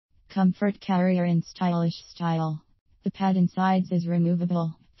Comfort carrier in stylish style. The pad insides is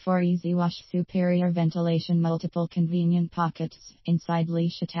removable. For easy wash, superior ventilation, multiple convenient pockets, inside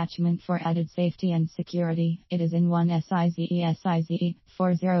leash attachment for added safety and security. It is in 1 size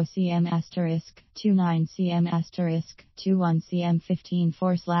 40cm asterisk 29cm asterisk 21cm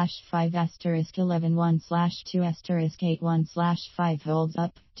 15/4/5 asterisk 11/1/2 asterisk 81/5 holds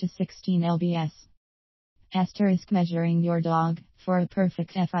up to 16 lbs. Asterisk measuring your dog. For a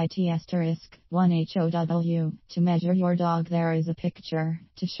perfect fit asterisk 1 HOW. To measure your dog, there is a picture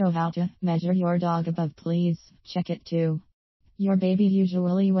to show how to measure your dog above. Please check it too. Your baby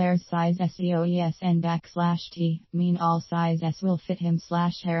usually wears size SEOESN/T, mean all size S will fit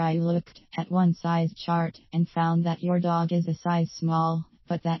him/her. I looked at one size chart and found that your dog is a size small,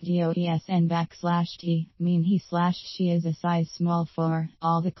 but that DOESN/T mean he/she is a size small for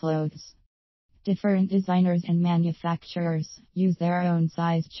all the clothes. Different designers and manufacturers use their own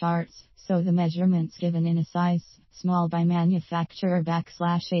size charts, so the measurements given in a size small by manufacturer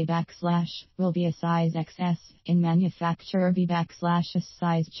 /A/ will be a size XS in manufacturer B/S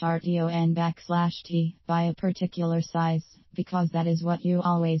size chart DON/T by a particular size, because that is what you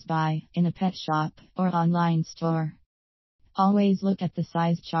always buy in a pet shop or online store. Always look at the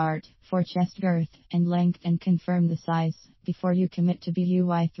size chart for chest girth and length and confirm the size before you commit to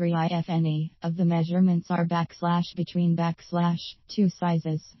BUY3 if any of the measurements are /between /2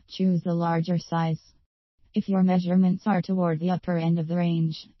 sizes. Choose the larger size. If your measurements are toward the upper end of the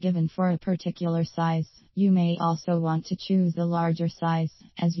range given for a particular size, you may also want to choose the larger size,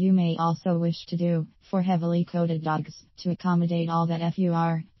 as you may also wish to do for heavily coated dogs to accommodate all that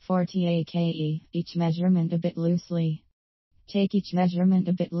FUR 40 each measurement a bit loosely. Take each measurement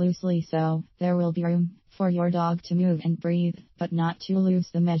a bit loosely so there will be room for your dog to move and breathe, but not too loose.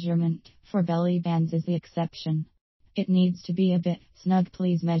 The measurement for belly bands is the exception. It needs to be a bit snug.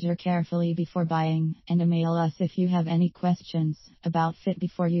 Please measure carefully before buying, and email us if you have any questions about fit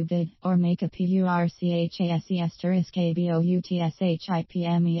before you bid or make a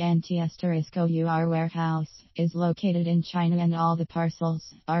PURCHASE*KBOUTSHIPMENT*OUR warehouse is located in China, and all the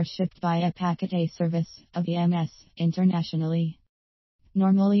parcels are shipped by a packet A service of EMS internationally.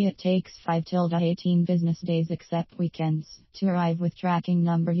 Normally it takes 5 to 18 business days except weekends to arrive. With tracking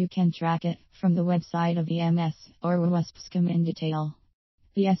number you can track it from the website of EMS or WASPSCOM in detail.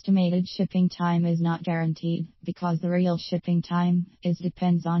 The estimated shipping time is not guaranteed because the real shipping time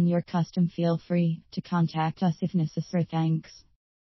depends on your custom. Feel free to contact us if necessary. Thanks.